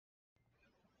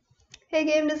Hey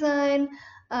game design!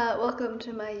 Welcome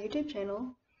to my YouTube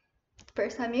channel.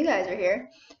 First time you guys are here.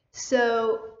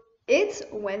 So it's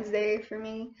Wednesday for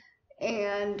me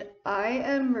and I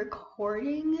am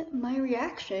recording my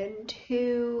reaction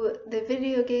to the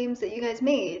video games that you guys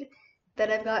made that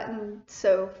I've gotten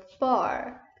so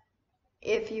far.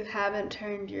 If you haven't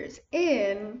turned yours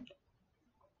in,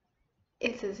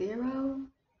 it's a 0,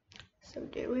 so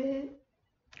do it.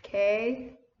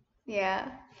 Okay? Yeah.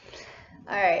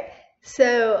 Alright,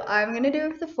 so I'm gonna do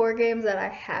it for the 4 games that I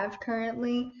have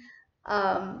currently.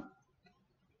 Um,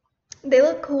 they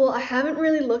look cool. I haven't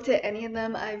really looked at any of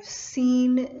them. I've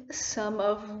seen some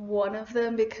of one of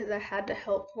them because I had to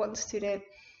help one student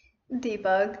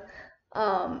debug.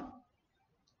 Um,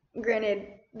 Granted,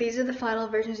 these are the final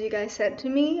versions you guys sent to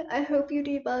me. I hope you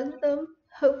debugged them.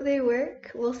 Hope they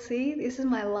work. We'll see. This is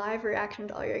my live reaction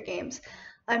to all your games.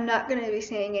 I'm not going to be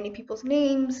saying any people's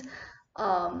names,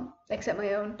 except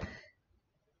my own,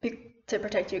 to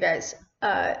protect you guys.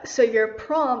 So your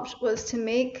prompt was to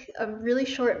make a really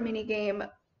short mini game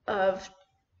of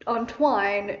on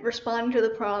Twine, responding to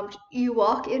the prompt. You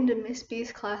walk into Miss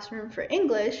B's classroom for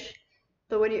English,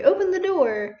 but when you open the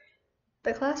door,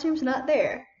 the classroom's not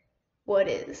there. What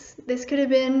is? This could have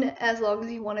been as long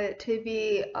as you wanted it to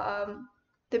be.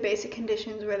 The basic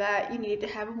conditions were that you needed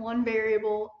to have one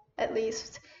variable at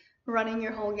least running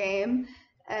your whole game,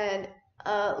 and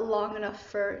long enough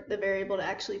for the variable to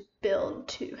actually build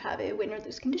to have a win or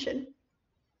lose condition.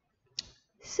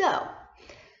 So,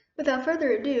 without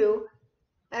further ado,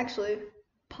 actually,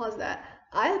 pause that.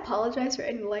 I apologize for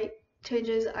any light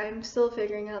changes. I'm still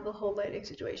figuring out the whole lighting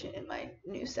situation in my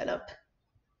new setup.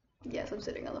 Yes, I'm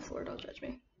sitting on the floor, don't judge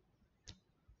me.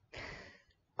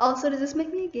 Also, does this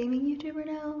make me a gaming YouTuber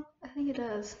now? I think it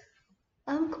does.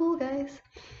 I'm cool, guys.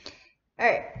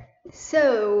 Alright,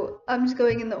 so I'm just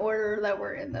going in the order that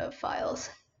were in the files.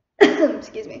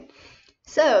 Excuse me.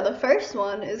 So the first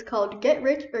one is called Get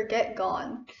Rich or Get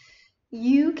Gone.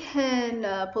 You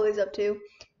can pull these up too,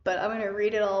 but I'm going to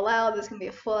read it all aloud. This is going to be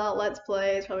a full out Let's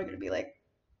Play. It's probably going to be like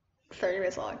 30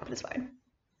 minutes long, but it's fine.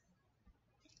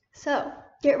 So,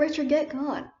 get rich or get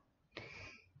gone.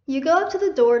 You go up to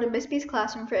the door to Miss B's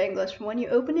classroom for English. When you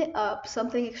open it up,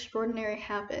 something extraordinary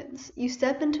happens. You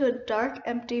step into a dark,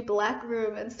 empty, black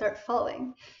room and start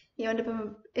falling. You end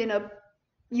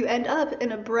up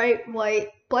in a bright, white,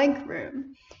 blank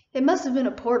room. It must have been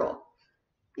a portal.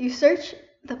 You search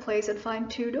the place and find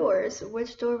 2 doors.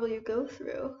 Which door will you go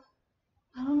through?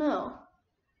 I don't know.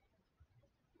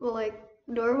 Well, like,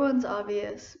 door 1's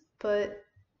obvious, but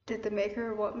did the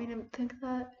maker want me to think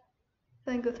that?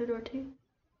 Then go through door 2?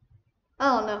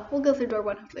 I don't know. We'll go through door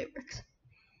 1. Hopefully it works.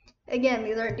 Again,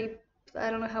 these aren't deep. I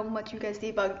don't know how much you guys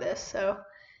debug this, so.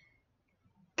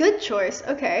 Good choice.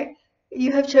 Okay.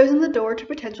 You have chosen the door to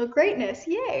potential greatness.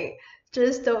 Yay!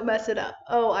 Just don't mess it up.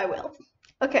 Oh, I will.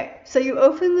 Okay, so you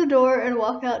open the door and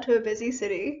walk out to a busy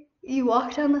city. You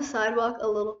walk down the sidewalk a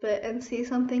little bit and see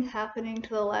something happening to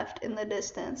the left in the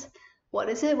distance. What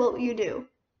is it? What will you do?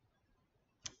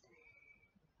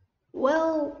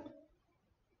 Well,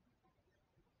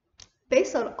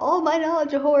 based on all my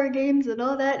knowledge of horror games and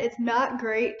all that, it's not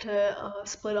great to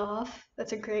split off.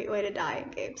 That's a great way to die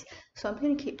in games. So I'm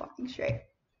going to keep walking straight.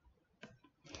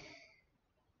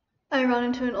 I run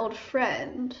into an old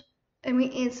friend, and we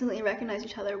instantly recognize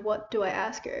each other. What do I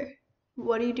ask her?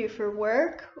 What do you do for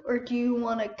work, or do you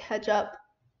want to catch up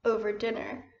over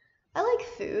dinner? I like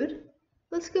food.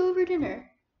 Let's go over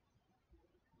dinner.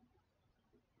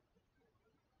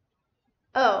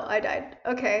 Oh, I died.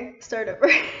 Okay, start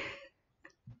over.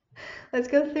 Let's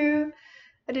go through.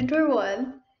 I did door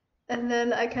 1, and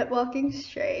then I kept walking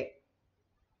straight.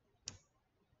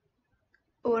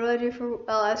 What do I do for?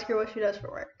 I'll ask her what she does for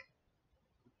work.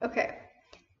 Okay.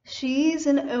 She's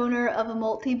an owner of a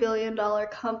multi-billion-dollar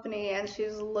company and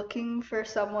she's looking for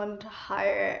someone to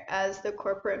hire as the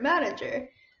corporate manager.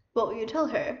 What will you tell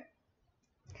her?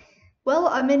 Well,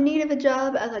 I'm in need of a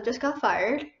job as I just got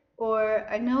fired, or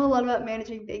I know a lot about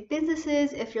managing big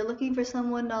businesses. If you're looking for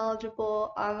someone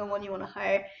knowledgeable, I'm the one you want to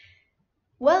hire.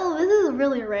 Well, this is a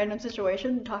really random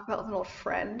situation to talk about with an old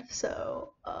friend,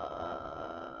 so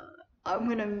I'm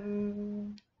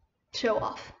gonna show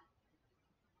off.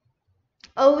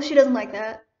 Oh, she doesn't like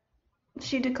that.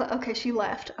 She declared. Okay, she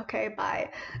left. Okay, bye.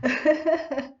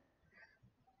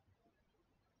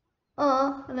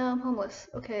 Oh, now I'm homeless.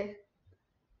 Okay.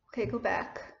 Okay, go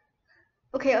back.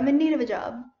 Okay, I'm in need of a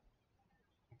job.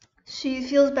 She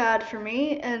feels bad for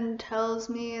me and tells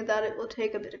me that it will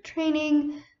take a bit of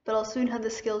training, but I'll soon have the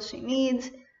skills she needs.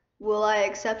 Will I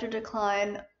accept or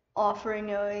decline offering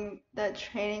knowing that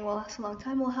training will last a long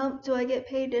time? Well, how do I get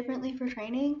paid differently for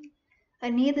training? I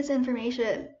need this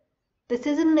information. This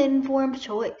isn't an informed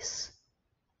choice.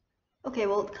 Okay,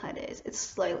 well, it kind of is. It's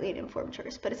slightly an informed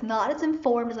choice, but it's not as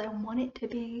informed as I want it to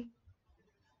be.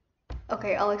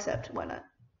 Okay, I'll accept. Why not?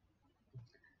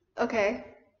 Okay,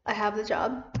 I have the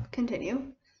job.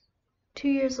 Continue. 2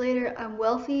 years later, I'm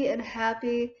wealthy and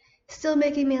happy, still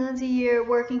making millions a year,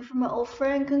 working for my old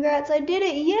friend. Congrats, I did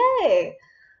it! Yay!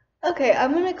 Okay,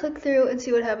 I'm gonna click through and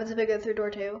see what happens if I go through door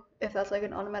 2, if that's like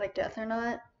an automatic death or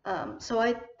not. So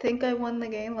I think I won the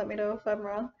game. Let me know if I'm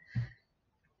wrong.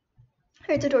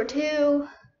 Here's to door 2.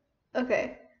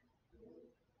 Okay.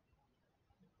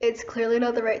 It's clearly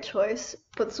not the right choice,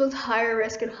 but this one's higher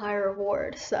risk and higher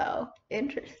reward, so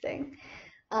interesting.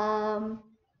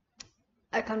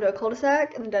 I come to a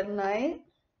cul-de-sac in the dead of night,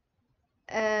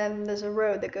 and there's a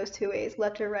road that goes 2 ways,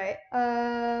 left or right.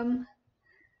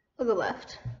 We'll go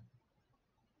left.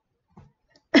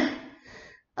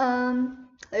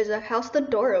 There's a house with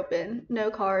the door open, no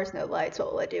cars, no lights.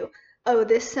 What will I do? Oh,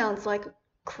 this sounds like a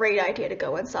great idea to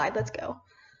go inside. Let's go.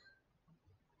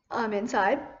 I'm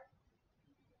inside.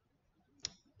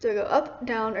 Do I go up,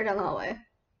 down, or down the hallway?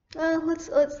 Let's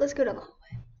go down the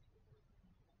hallway.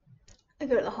 I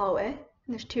go to the hallway, and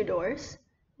there's 2 doors.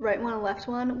 Right one and left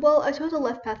one. Well, I chose the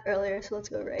left path earlier, so let's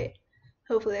go right.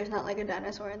 Hopefully there's not like a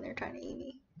dinosaur in there trying to eat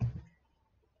me.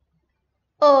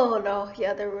 Oh no,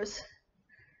 yeah, there was.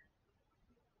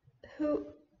 Who?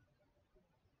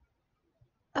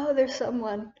 Oh, there's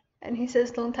someone. And he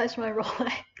says, don't touch my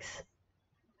Rolex.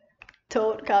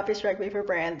 Don't copy strike me for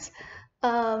brands.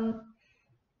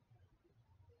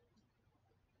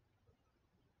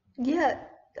 Yeah,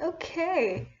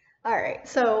 okay. Alright,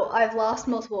 so I've lost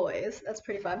multiple ways. That's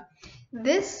pretty fun.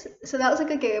 So that was a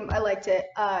good game. I liked it.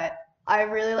 I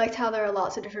really liked how there are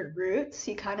lots of different routes.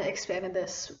 You kind of expanded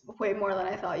this way more than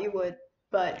I thought you would,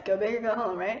 but go big or go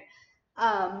home, right?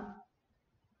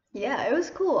 Yeah, it was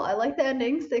cool. I like the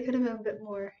endings. They could have been a bit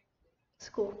more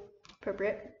school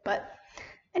appropriate, but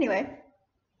anyway,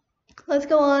 let's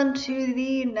go on to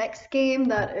the next game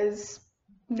that is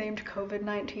named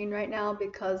COVID-19 right now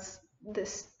because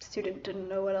this student didn't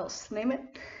know what else to name it.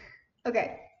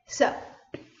 Okay, so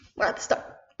we're at the start.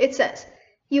 It says,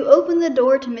 you open the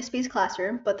door to Miss B's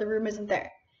classroom, but the room isn't there.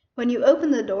 When you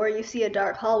open the door, you see a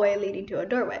dark hallway leading to a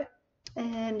doorway,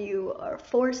 and you are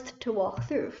forced to walk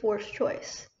through. Forced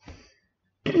choice.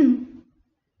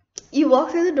 You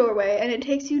walk through the doorway, and it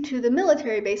takes you to the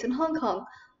military base in Hong Kong.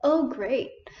 Oh,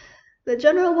 great. The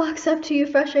general walks up to you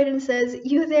frustrated and says,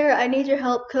 you there, I need your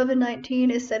help.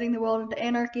 COVID-19 is setting the world into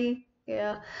anarchy.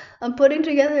 Yeah. I'm putting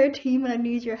together a team and I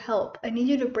need your help. I need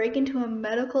you to break into a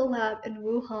medical lab in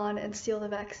Wuhan and steal the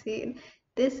vaccine.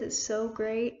 This is so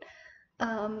great.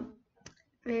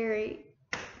 Very,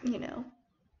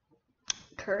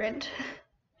 current.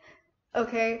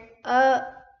 Okay. I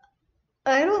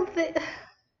don't think...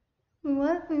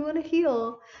 What? We want to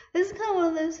heal. This is kind of one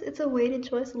of those, it's a weighted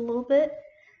choice a little bit.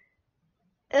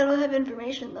 I don't have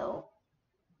information though.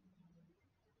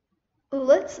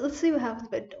 Let's see what happens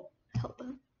if I don't help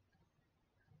him.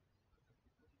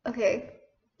 Okay,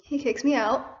 he kicks me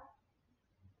out.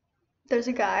 There's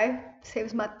a guy,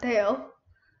 saves Mateo.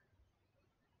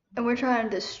 And we're trying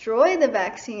to destroy the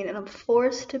vaccine and I'm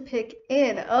forced to pick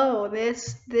in. Oh,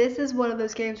 this is one of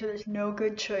those games where there's no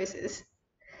good choices.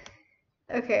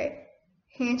 Okay,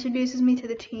 he introduces me to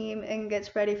the team and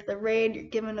gets ready for the raid. You're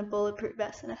given a bulletproof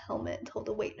vest and a helmet and told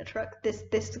to wait in a truck. This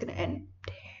is gonna end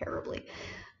terribly.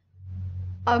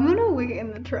 I'm gonna wait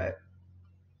in the truck.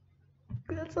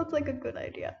 That sounds like a good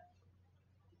idea.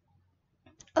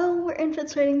 Oh, we're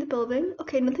infiltrating the building.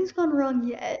 Okay, nothing's gone wrong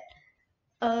yet.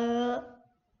 Well,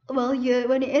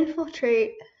 when you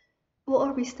infiltrate, well,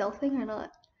 are we stealthing or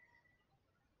not?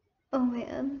 Oh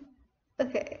man.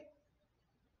 Okay.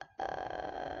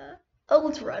 Oh,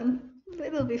 let's run.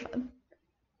 It'll be fun.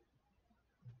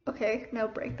 Okay, now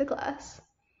break the glass.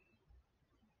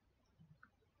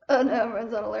 Oh no,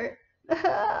 everyone's on alert.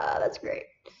 That's great.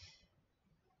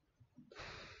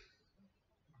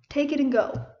 Take it and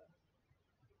go.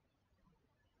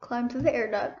 Climb to the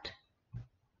air duct.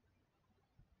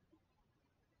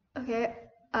 Okay,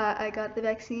 I got the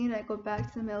vaccine. I go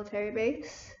back to the military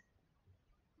base.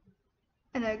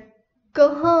 And I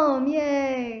go home.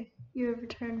 Yay! You have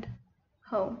returned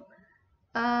home.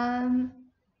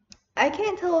 I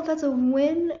can't tell if that's a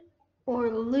win or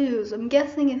lose. I'm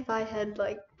guessing if I had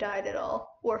like died at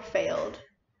all or failed,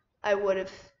 I would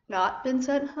have not been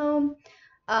sent home.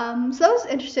 So that was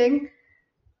interesting.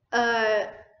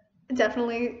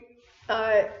 Definitely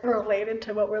related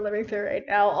to what we're living through right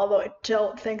now, although I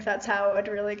don't think that's how it would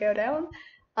really go down.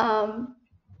 I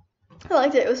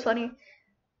liked it. It was funny.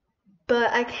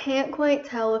 but I can't quite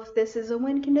tell if this is a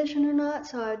win condition or not,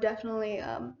 so I would definitely,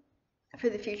 for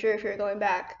the future, if you're going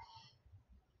back,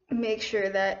 make sure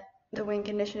that the win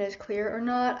condition is clear or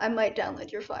not. I might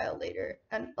download your file later,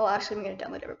 and actually I'm going to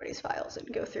download everybody's files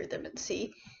and go through them and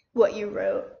see what you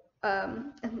wrote,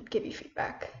 and give you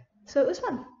feedback. So it was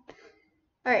fun.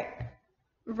 All right,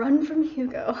 Run from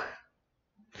Hugo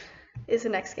is the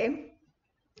next game.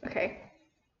 Okay.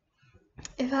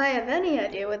 If I have any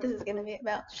idea what this is going to be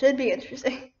about, should be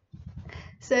interesting.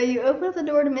 So you open up the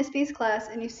door to Miss B's class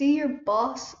and you see your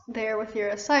boss there with your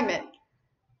assignment.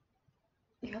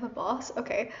 You have a boss?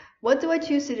 Okay. What do I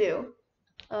choose to do?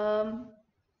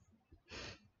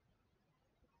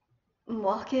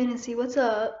 Walk in and see what's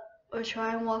up, or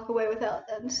try and walk away without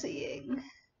them seeing.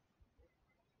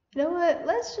 You know what?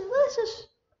 Let's just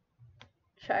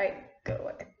try go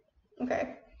away.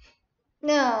 Okay.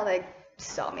 No, they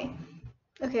saw me.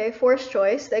 Okay, forced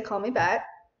choice. They call me back.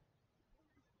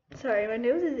 Sorry, my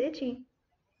nose is itchy.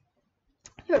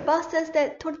 Your boss says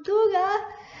that Tortuga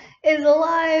is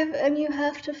alive and you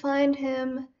have to find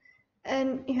him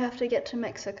and you have to get to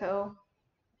Mexico.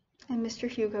 And Mr.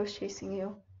 Hugo's chasing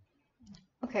you.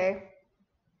 Okay.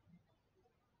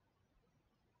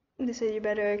 They said you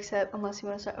better accept unless you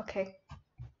want to start. Okay.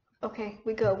 Okay,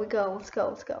 we go. Let's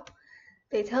go.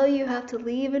 They tell you have to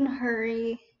leave and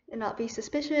hurry and not be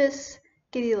suspicious.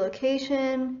 Give you a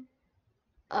location.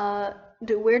 Where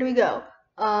do we go?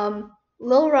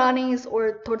 Lil Ronnie's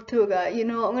or Tortuga. You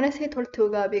know, I'm gonna say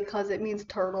Tortuga because it means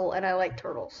turtle and I like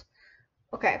turtles.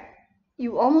 Okay.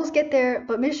 You almost get there,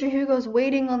 but Mr. Hugo's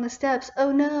waiting on the steps.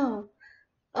 Oh no.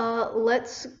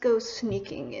 Let's go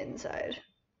sneaking inside.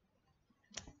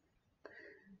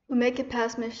 We make it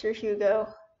past Mr. Hugo.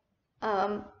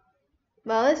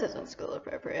 Well, this isn't school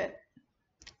appropriate.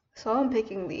 So I'm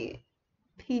picking the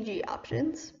PG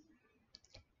options.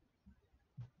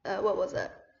 What was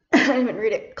that? I didn't even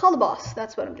read it. Call the boss.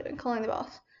 That's what I'm doing. Calling the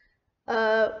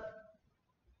boss.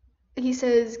 He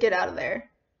says, get out of there.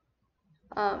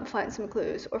 Find some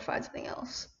clues or find something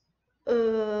else.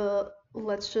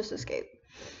 Let's just escape.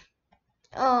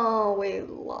 Oh, we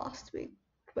lost. We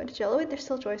went to jail. Oh, wait, there's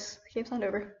still a choice. The game's not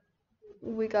over.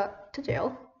 We got to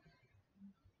jail.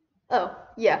 Oh,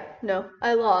 yeah, no,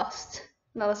 I lost.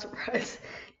 Not a surprise.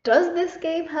 Does this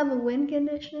game have a win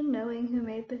condition, knowing who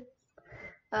made this?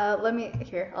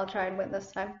 Here, I'll try and win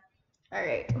this time.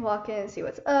 Alright, walk in and see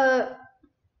what's up.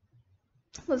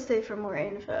 Let's stay for more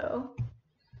info.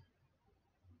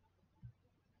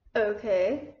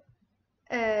 Okay.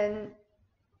 And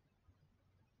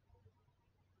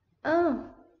oh,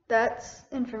 that's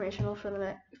informational for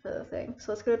the thing.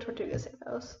 So let's go to Tortuga's safe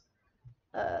house.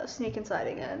 Sneak inside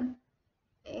again.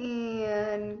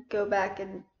 And go back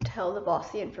and tell the boss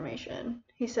the information.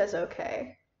 He says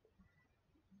okay.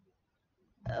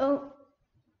 Oh,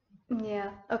 yeah,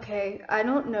 okay. I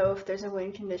don't know if there's a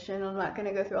win condition. I'm not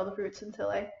gonna go through all the routes until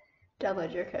I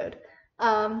download your code.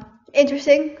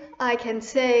 Interesting. I can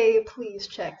say please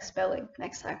check spelling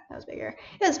next time. That was bigger.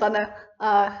 It was fun though.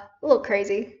 A little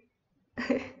crazy.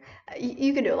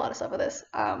 You can do a lot of stuff with this.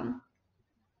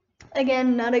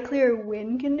 Again, not a clear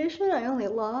win condition. I only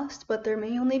lost, but there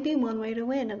may only be one way to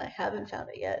win, and I haven't found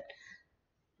it yet.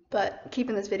 But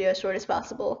keeping this video as short as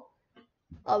possible,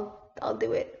 I'll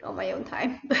do it on my own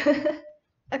time.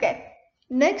 Okay,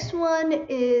 next one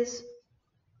is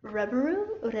Reberu.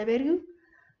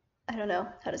 I don't know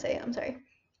how to say it. I'm sorry.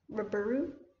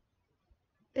 Reberu.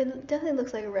 It definitely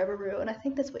looks like a Reberu, and I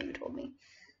think that's what you told me.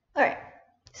 All right,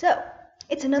 so.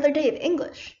 It's another day of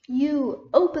English. You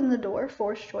open the door,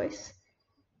 forced choice,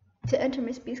 to enter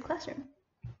Miss B's classroom.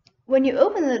 When you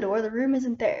open the door, the room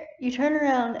isn't there. You turn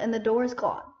around and the door is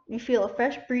gone. You feel a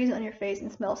fresh breeze on your face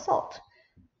and smell salt.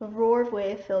 A roar of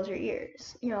wave fills your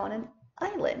ears. You're on an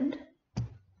island.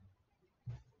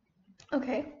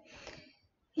 Okay.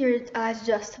 Your eyes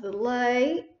adjust to the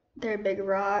light. There are big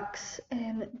rocks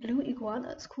and blue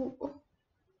iguanas. Cool.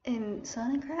 And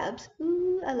sun and crabs.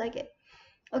 Ooh, I like it.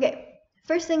 Okay.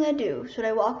 First thing I do, should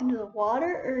I walk into the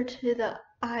water or to the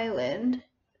island?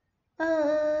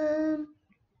 I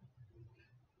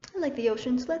like the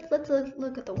oceans. Let's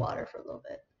look at the water for a little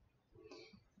bit.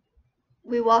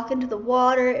 We walk into the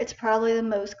water. It's probably the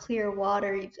most clear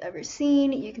water you've ever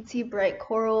seen. You can see bright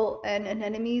coral and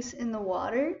anemones in the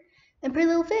water. And pretty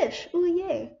little fish. Ooh,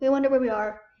 yay. We wonder where we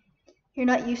are. You're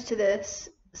not used to this,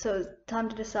 so it's time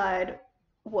to decide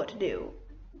what to do.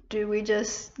 Do we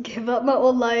just give up my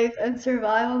old life and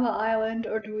survive on the island,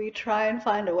 or do we try and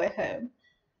find a way home?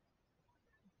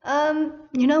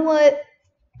 You know what?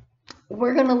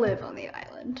 We're gonna live on the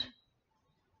island.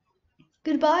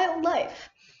 Goodbye, old life.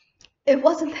 It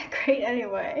wasn't that great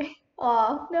anyway.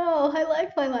 Oh no, I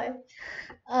like my life.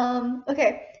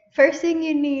 Okay. First thing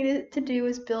you need to do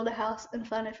is build a house and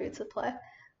find a food supply.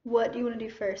 What do you want to do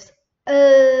first?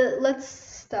 Let's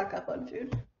stock up on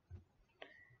food.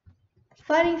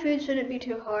 Finding food shouldn't be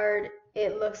too hard.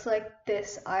 It looks like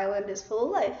this island is full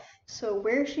of life. So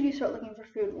where should you start looking for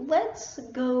food? Let's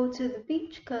go to the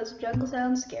beach because jungle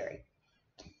sounds scary.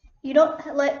 You don't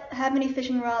have any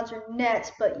fishing rods or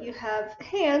nets, but you have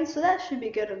hands, so that should be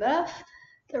good enough.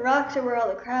 The rocks are where all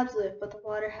the crabs live, but the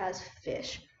water has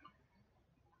fish.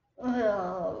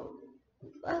 Oh,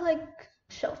 I like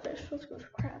shellfish. Let's go for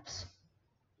crabs.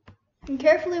 And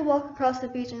carefully walk across the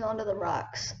beach and onto the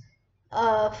rocks.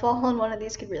 Fall on one of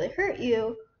these could really hurt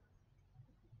you.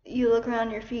 You look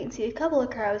around your feet and see a couple of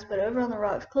crabs, but over on the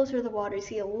rocks closer to the water you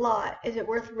see a lot. Is it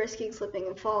worth risking slipping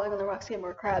and falling on the rocks to get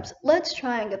more crabs? Let's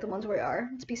try and get the ones where we are.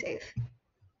 Let's be safe.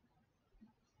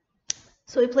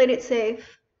 So we played it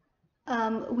safe.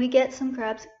 We get some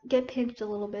crabs, get pinched a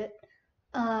little bit,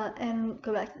 and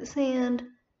go back to the sand.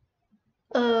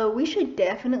 We should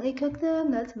definitely cook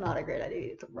them. That's not a great idea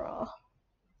to eat them raw.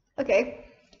 Okay.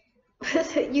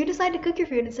 You decide to cook your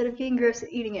food instead of getting gross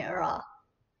and eating it raw.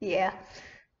 Yeah.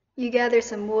 You gather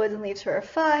some wood and leaves for a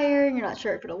fire. You're not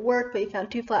sure if it'll work, but you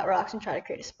found 2 flat rocks and try to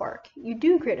create a spark. You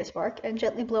do create a spark and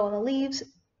gently blow on the leaves,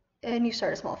 and you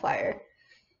start a small fire.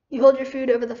 You hold your food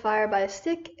over the fire by a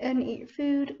stick and eat your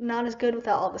food. Not as good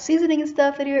without all the seasoning and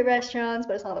stuff they do at restaurants,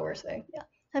 but it's not the worst thing. Yeah.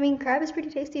 I mean, crab is pretty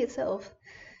tasty itself.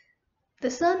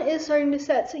 The sun is starting to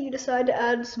set, so you decide to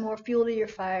add some more fuel to your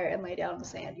fire and lay down in the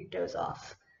sand. You doze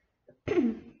off.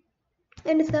 And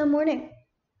it's now morning.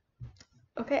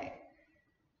 Okay.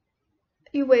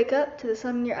 You wake up to the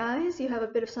sun in your eyes. You have a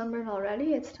bit of sunburn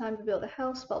already. It's time to build a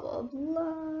house, blah, blah,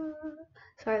 blah.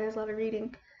 Sorry, there's a lot of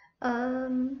reading.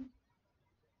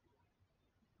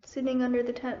 Sitting under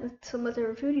the tent with some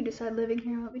leftover food, you decide living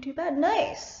here won't be too bad.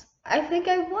 Nice! I think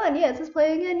I won. Yes, let's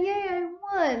play again. Yay, I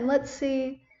won. Let's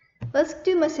see. Let's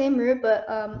do my same route, but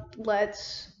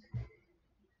let's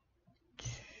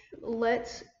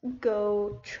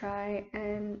go try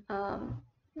and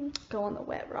go on the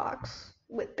wet rocks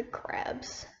with the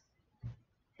crabs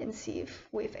and see if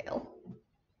we fail.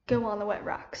 Go on the wet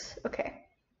rocks. Okay.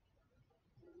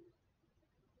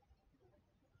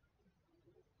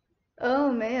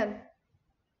 Oh man.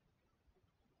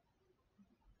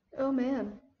 Oh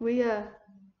man. We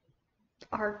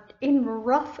are in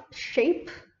rough shape.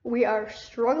 We are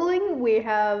struggling. We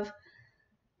have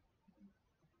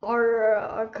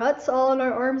our cuts all on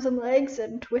our arms and legs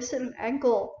and twisted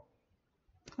ankle.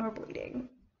 We're bleeding.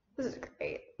 This is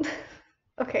great.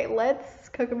 Okay, let's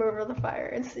cook them over the fire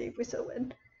and see if we still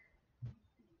win.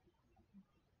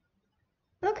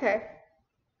 Okay.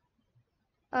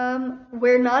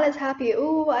 We're not as happy.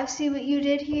 Ooh, I see what you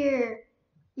did here.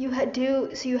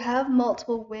 So you have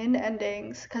multiple win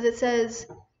endings because it says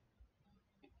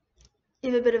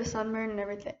you have a bit of a sunburn and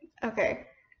everything. Okay,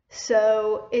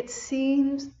 so it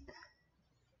seems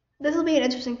this will be an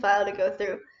interesting file to go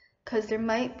through because there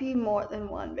might be more than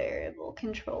one variable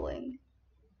controlling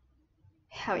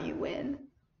how you win.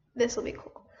 This will be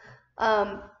cool.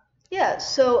 Yeah,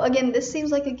 so again, this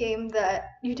seems like a game that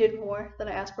you did more than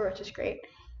I asked for, which is great.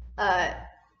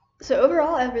 So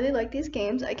overall, I really like these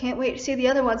games. I can't wait to see the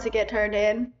other ones that get turned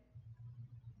in.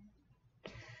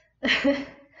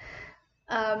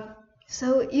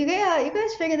 So you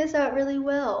guys figured this out really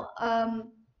well.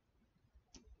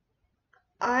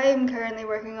 I'm currently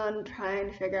working on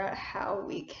trying to figure out how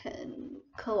we can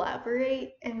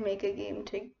collaborate and make a game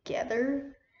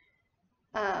together.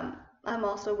 I'm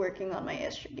also working on my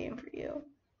extra game for you.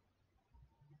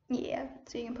 Yeah,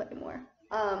 so you can play more.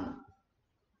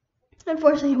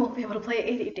 Unfortunately, you won't be able to play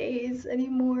 80 days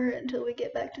anymore until we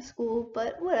get back to school,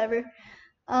 but whatever.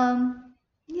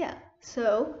 Yeah,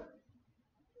 so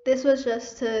this was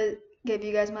just to give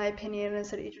you guys my opinion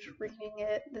instead of just reading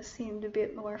it. This seemed a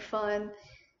bit more fun.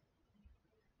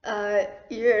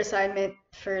 Your assignment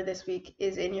for this week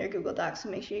is in your Google Docs, so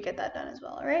make sure you get that done as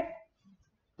well, alright?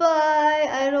 Bye!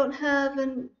 I don't have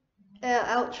an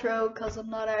outro because I'm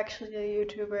not actually a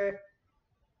YouTuber,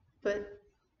 but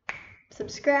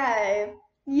subscribe!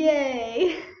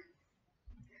 Yay!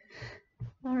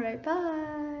 Alright,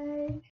 bye!